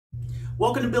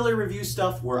Welcome to Billy Review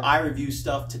Stuff, where I review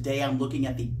stuff. Today I'm looking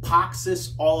at the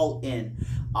Poxxus All-In.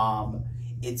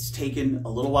 It's taken a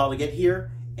little while to get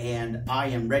here, and I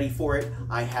am ready for it.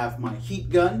 I have my heat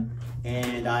gun,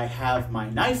 and I have my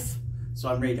knife, so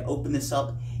I'm ready to open this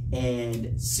up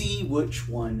and see which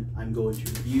one I'm going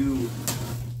to review.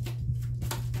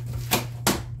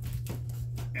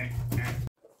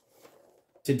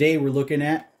 Today we're looking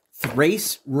at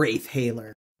Thraice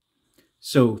Wraithhailer.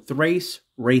 So Thraice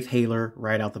Wraithhailer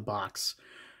right out the box.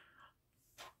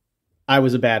 I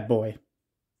was a bad boy.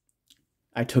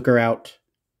 I took her out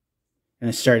and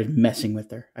I started messing with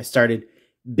her. I started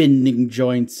bending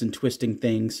joints and twisting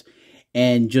things.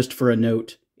 And just for a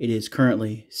note, it is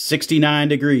currently 69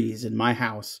 degrees in my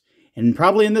house. And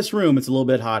probably in this room it's a little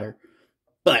bit hotter.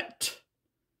 But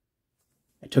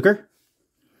I took her,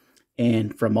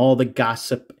 and from all the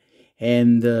gossip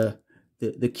and the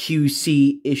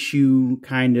QC issue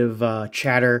kind of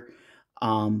chatter,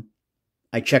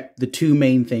 I checked the two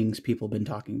main things people have been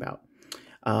talking about.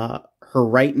 Her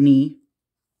right knee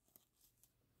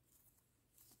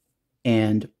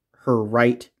and her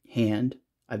right hand.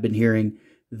 I've been hearing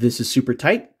this is super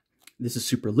tight, this is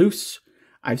super loose.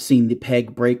 I've seen the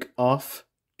peg break off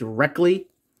directly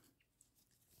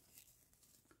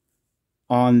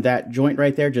on that joint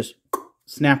right there, just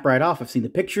snap right off. I've seen the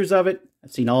pictures of it.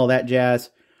 I've seen all that jazz.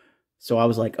 So I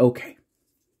was like, okay,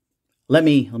 let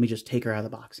me just take her out of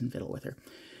the box and fiddle with her.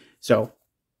 So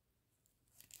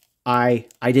I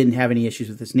didn't have any issues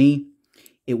with this knee.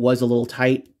 It was a little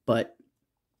tight, but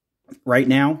right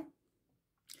now,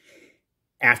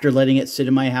 after letting it sit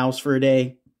in my house for a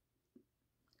day,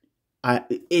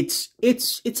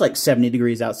 it's like 70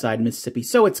 degrees outside Mississippi.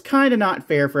 So it's kind of not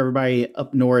fair for everybody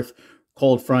up north,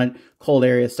 cold front, cold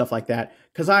areas, stuff like that.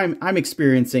 Because I'm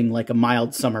experiencing like a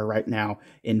mild summer right now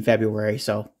in February.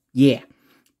 So yeah,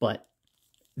 but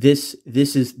this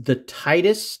is the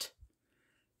tightest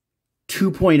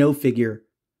 2.0 figure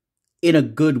in a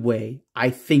good way I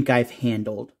think I've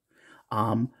handled.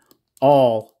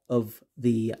 All of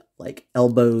the like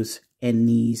elbows and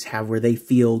knees have where they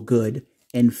feel good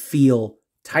and feel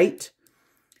tight.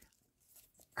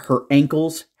 Her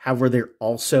ankles have where they're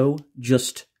also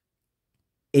just,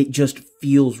 it just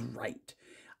feels right.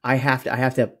 I have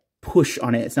to push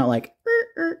on it. It's not like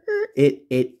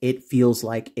it feels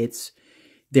like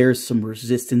there's some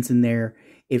resistance in there.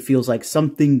 It feels like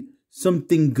something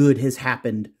good has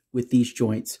happened with these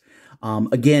joints.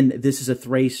 Again, this is a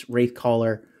Thraice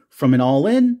Wraithhailer from an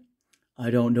All-In.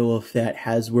 I don't know if that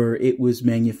has where it was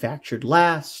manufactured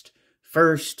last,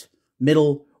 first,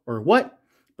 middle, or what,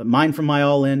 but mine from my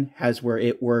All-In has where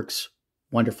it works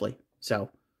wonderfully.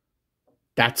 So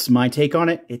that's my take on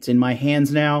it. It's in my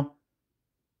hands now.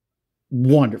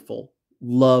 Wonderful.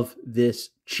 Love this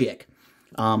chick.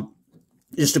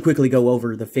 Just to quickly go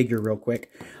over the figure real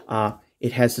quick.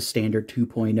 It has the standard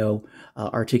 2.0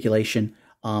 articulation,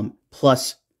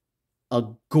 plus a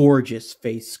gorgeous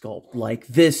face sculpt. Like,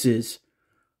 this is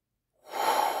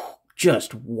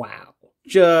just wow.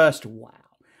 Just wow.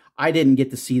 I didn't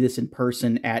get to see this in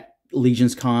person at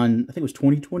Legions Con. I think it was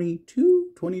 2022,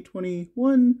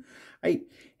 2021.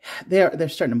 They're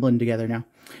starting to blend together now.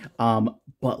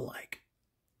 But like,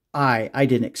 I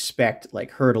didn't expect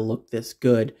like her to look this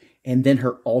good. And then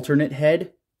her alternate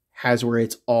head has where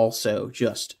it's also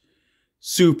just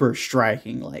super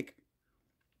striking. Like,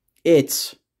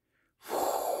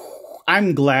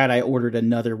 I'm glad I ordered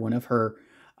another one of her.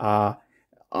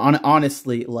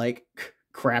 Honestly, like,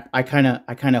 crap, I kind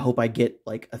of hope I get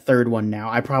like a third one now.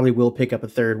 I probably will pick up a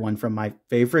third one from my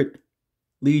favorite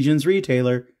Legions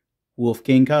retailer, Wolf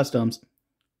King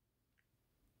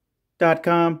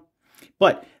Customs.com.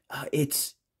 But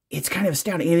it's kind of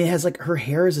astounding. And it has like, her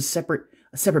hair is a separate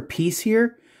piece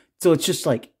here. So it's just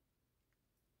like,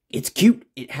 it's cute.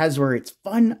 It has where it's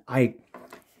fun.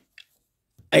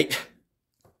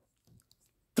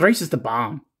 Thraice is the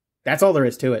bomb. That's all there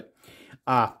is to it.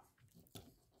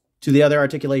 To the other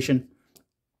articulation,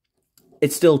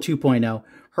 it's still 2.0.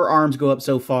 Her arms go up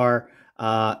so far.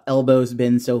 Elbows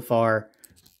bend so far.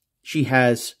 She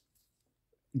has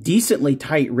decently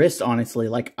tight wrists, honestly.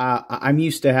 Like, I'm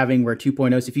used to having where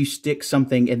 2.0s, if you stick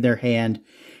something in their hand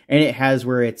and it has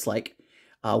where it's like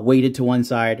weighted to one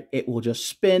side, it will just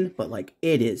spin. But like,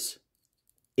 it is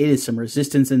some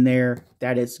resistance in there.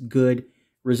 That is good.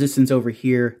 Resistance over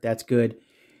here. That's good.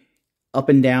 Up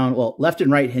and down. Well, left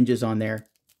and right hinges on there.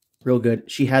 Real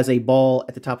good. She has a ball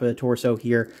at the top of the torso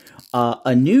here.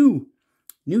 A new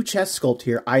chest sculpt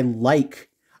here. I like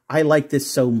this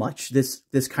so much.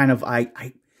 This kind of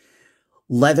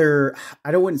leather.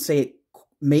 I don't wouldn't say it.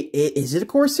 Is it a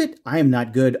corset? I am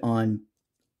not good on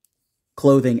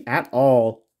clothing at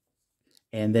all.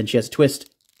 And then she has a twist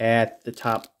at the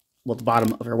top, well, the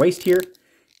bottom of her waist here.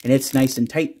 And it's nice and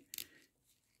tight.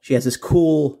 She has this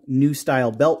cool new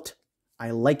style belt.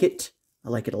 I like it. I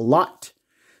like it a lot.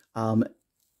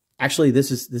 Actually,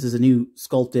 this is a new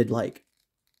sculpted like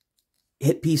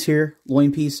hip piece here,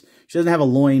 loin piece. She doesn't have a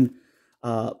loin,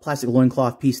 plastic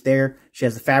loincloth piece there. She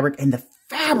has the fabric, and the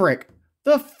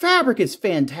fabric is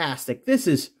fantastic. This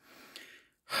is,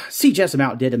 C. Jessamine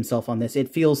outdid himself on this.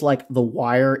 It feels like the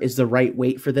wire is the right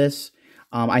weight for this.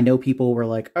 I know people were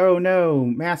like, oh no,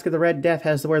 Mask of the Red Death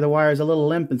has where the wire is a little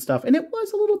limp and stuff. And it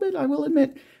was a little bit, I will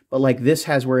admit. But like this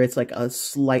has where it's like a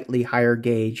slightly higher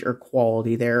gauge or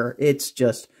quality there. It's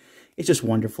just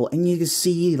wonderful. And you can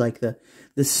see like the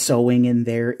sewing in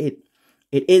there. It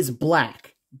is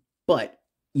black, but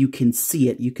you can see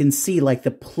it. You can see like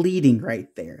the pleating right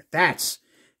there. That's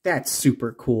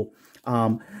super cool.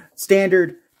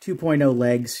 Standard 2.0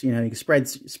 legs. You know, you can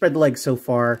spread the legs so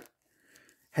far.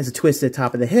 Has a twist at the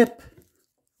top of the hip,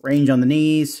 range on the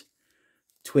knees,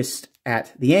 twist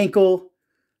at the ankle,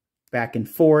 back and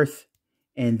forth,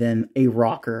 and then a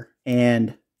rocker.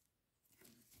 And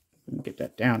let me get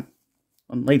that down.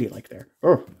 Unladylike there.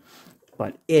 Oh,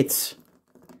 but it's,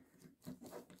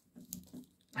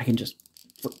 I can just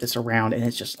flip this around and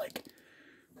it's just like,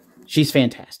 she's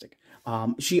fantastic.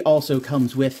 She also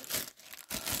comes with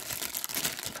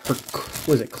her,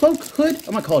 what is it, cloak, hood?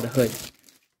 I'm going to call it a hood.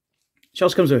 She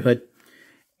also comes with a hood,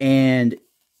 and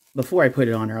before I put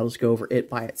it on her, I'll just go over it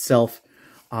by itself.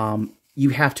 You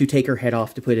have to take her head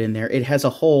off to put it in there. It has a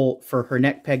hole for her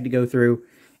neck peg to go through,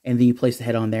 and then you place the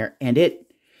head on there, and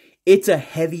it's a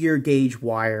heavier gauge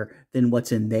wire than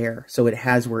what's in there, so it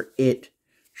has where it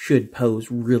should pose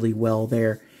really well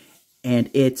there, and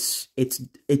it's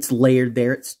layered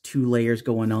there. It's 2 layers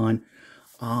going on.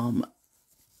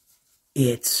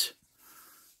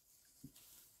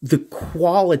 The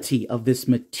quality of this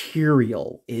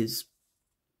material is,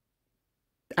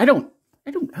 I don't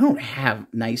have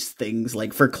nice things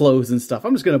like for clothes and stuff.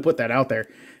 I'm just going to put that out there.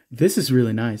 This is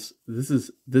really nice. This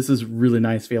is really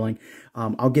nice feeling.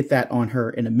 I'll get that on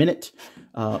her in a minute,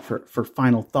 for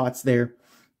final thoughts there.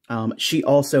 She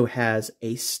also has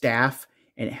a staff,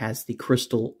 and it has the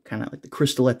crystal, kind of like the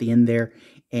crystal at the end there.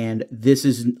 And this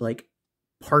is like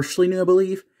partially new, I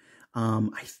believe. I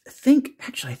think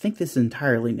this is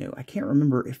entirely new. I can't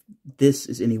remember if this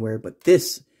is anywhere, but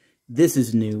this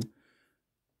is new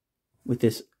with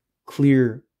this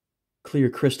clear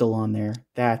crystal on there.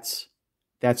 That's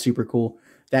super cool.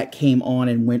 That came on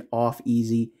and went off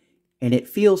easy, and it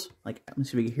feels like, let me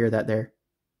see if we can hear that there.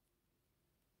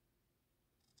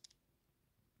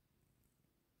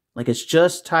 Like it's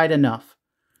just tight enough.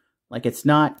 Like it's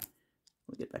not,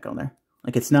 let me get back on there.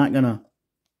 Like it's not gonna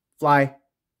fly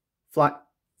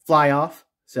off.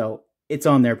 So it's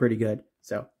on there pretty good.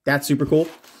 So that's super cool.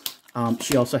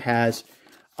 She also has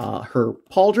her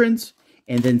pauldrons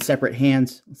and then separate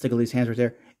hands. Let's take a look at these hands right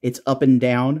there. It's up and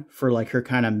down for like her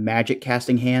kind of magic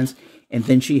casting hands. And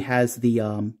then she has the,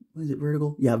 what is it,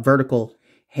 vertical? Yeah, vertical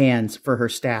hands for her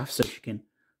staff. So she can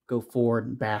go forward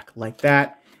and back like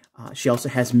that. She also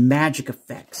has magic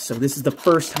effects. So this is the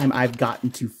first time I've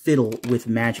gotten to fiddle with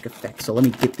magic effects. So let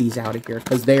me get these out of here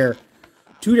because they're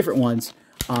 2 different ones.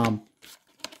 Got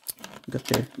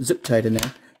their zip tied in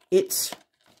there. It's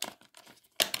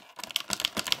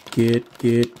get.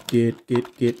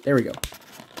 There we go.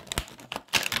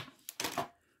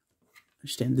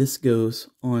 Understand this goes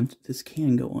on. This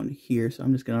can go on here, so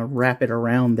I'm just gonna wrap it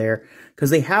around there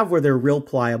because they have where they're real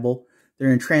pliable.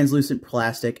 They're in translucent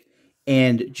plastic,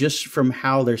 and just from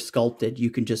how they're sculpted,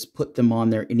 you can just put them on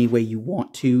there any way you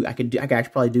want to. I could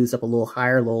actually probably do this up a little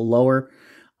higher, a little lower.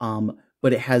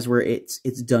 But it has where it's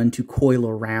done to coil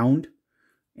around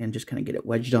and just kind of get it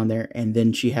wedged on there. And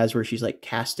then she has where she's like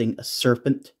casting a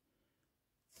serpent,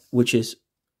 which is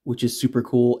super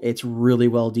cool. It's really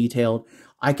well detailed.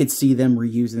 I could see them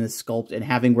reusing this sculpt and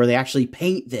having where they actually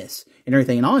paint this and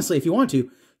everything. And honestly, if you want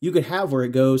to, you could have where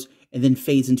it goes and then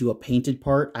fades into a painted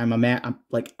part.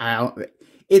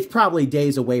 It's probably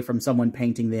days away from someone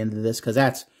painting the end of this because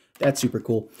that's super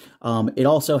cool. It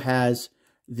also has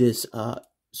this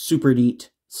super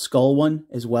neat skull one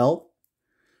as well.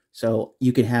 So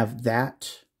you can have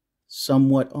that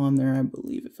somewhat on there, I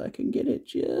believe, if I can get it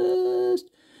just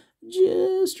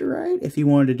right. If you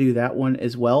wanted to do that one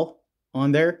as well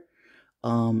on there.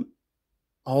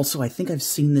 Also, I think I've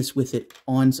seen this with it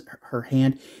on her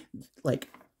hand. Like,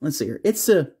 let's see here. It's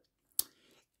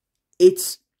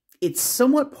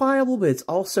somewhat pliable, but it's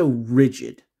also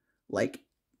rigid. Like,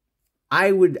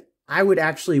 I would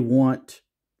actually want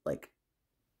like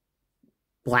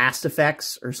blast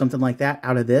effects or something like that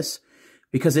out of this,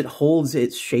 because it holds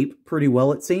its shape pretty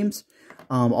well, it seems.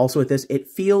 Also with this, it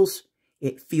feels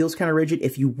kind of rigid.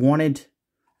 If you wanted,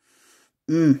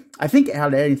 I think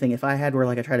out of anything, if I had where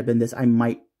like I try to bend this, I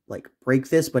might like break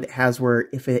this, but it has where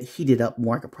if it heated up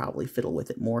more, I could probably fiddle with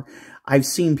it more. I've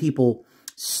seen people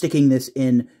sticking this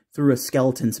in through a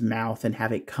skeleton's mouth and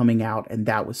have it coming out, and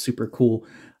that was super cool.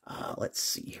 Let's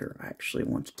see here. I actually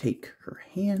want to take her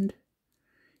hand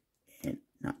and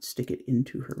not stick it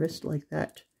into her wrist like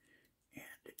that. And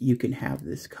you can have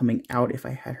this coming out if I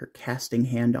had her casting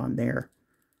hand on there.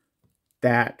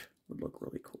 That would look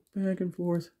really cool. Back and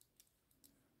forth.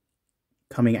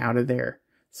 Coming out of there.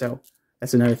 So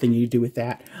that's another thing you do with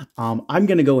that. I'm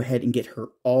going to go ahead and get her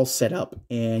all set up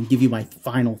and give you my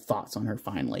final thoughts on her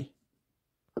finally.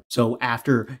 So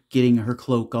after getting her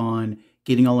cloak on,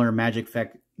 getting all her magic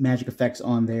effects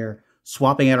on there,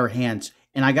 swapping out her hands,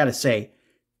 and I got to say,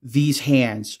 these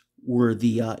hands were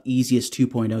the easiest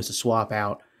 2.0s to swap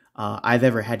out I've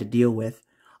ever had to deal with.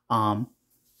 Thraice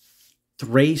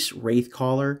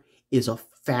Wraithhailer is a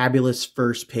fabulous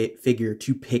first figure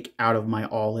to pick out of my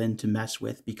all-in to mess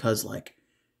with, because like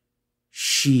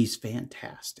she's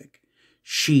fantastic.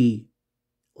 She,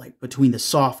 like, between the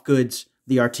soft goods,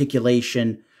 the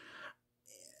articulation,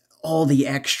 all the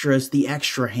extras, the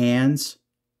extra hands,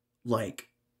 like,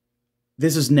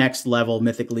 this is next level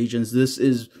Mythic Legions. This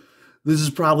is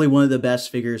probably one of the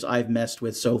best figures I've messed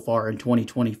with so far in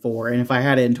 2024. And if I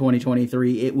had it in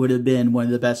 2023, it would have been one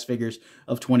of the best figures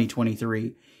of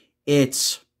 2023.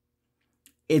 It's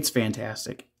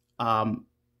fantastic.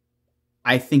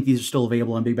 I think these are still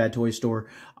available on Big Bad Toy Store.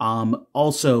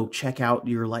 Also, check out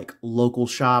your like local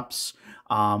shops,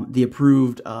 the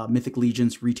approved Mythic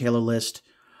Legions retailer list.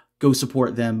 Go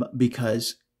support them,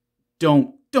 because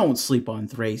don't sleep on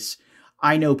Thraice.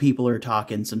 I know people are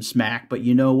talking some smack, but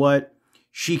you know what?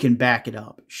 She can back it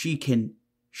up. She can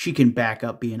back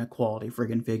up being a quality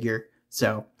friggin' figure.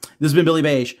 So this has been Billy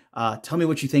Beige. Tell me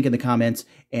what you think in the comments,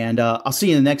 and I'll see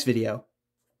you in the next video.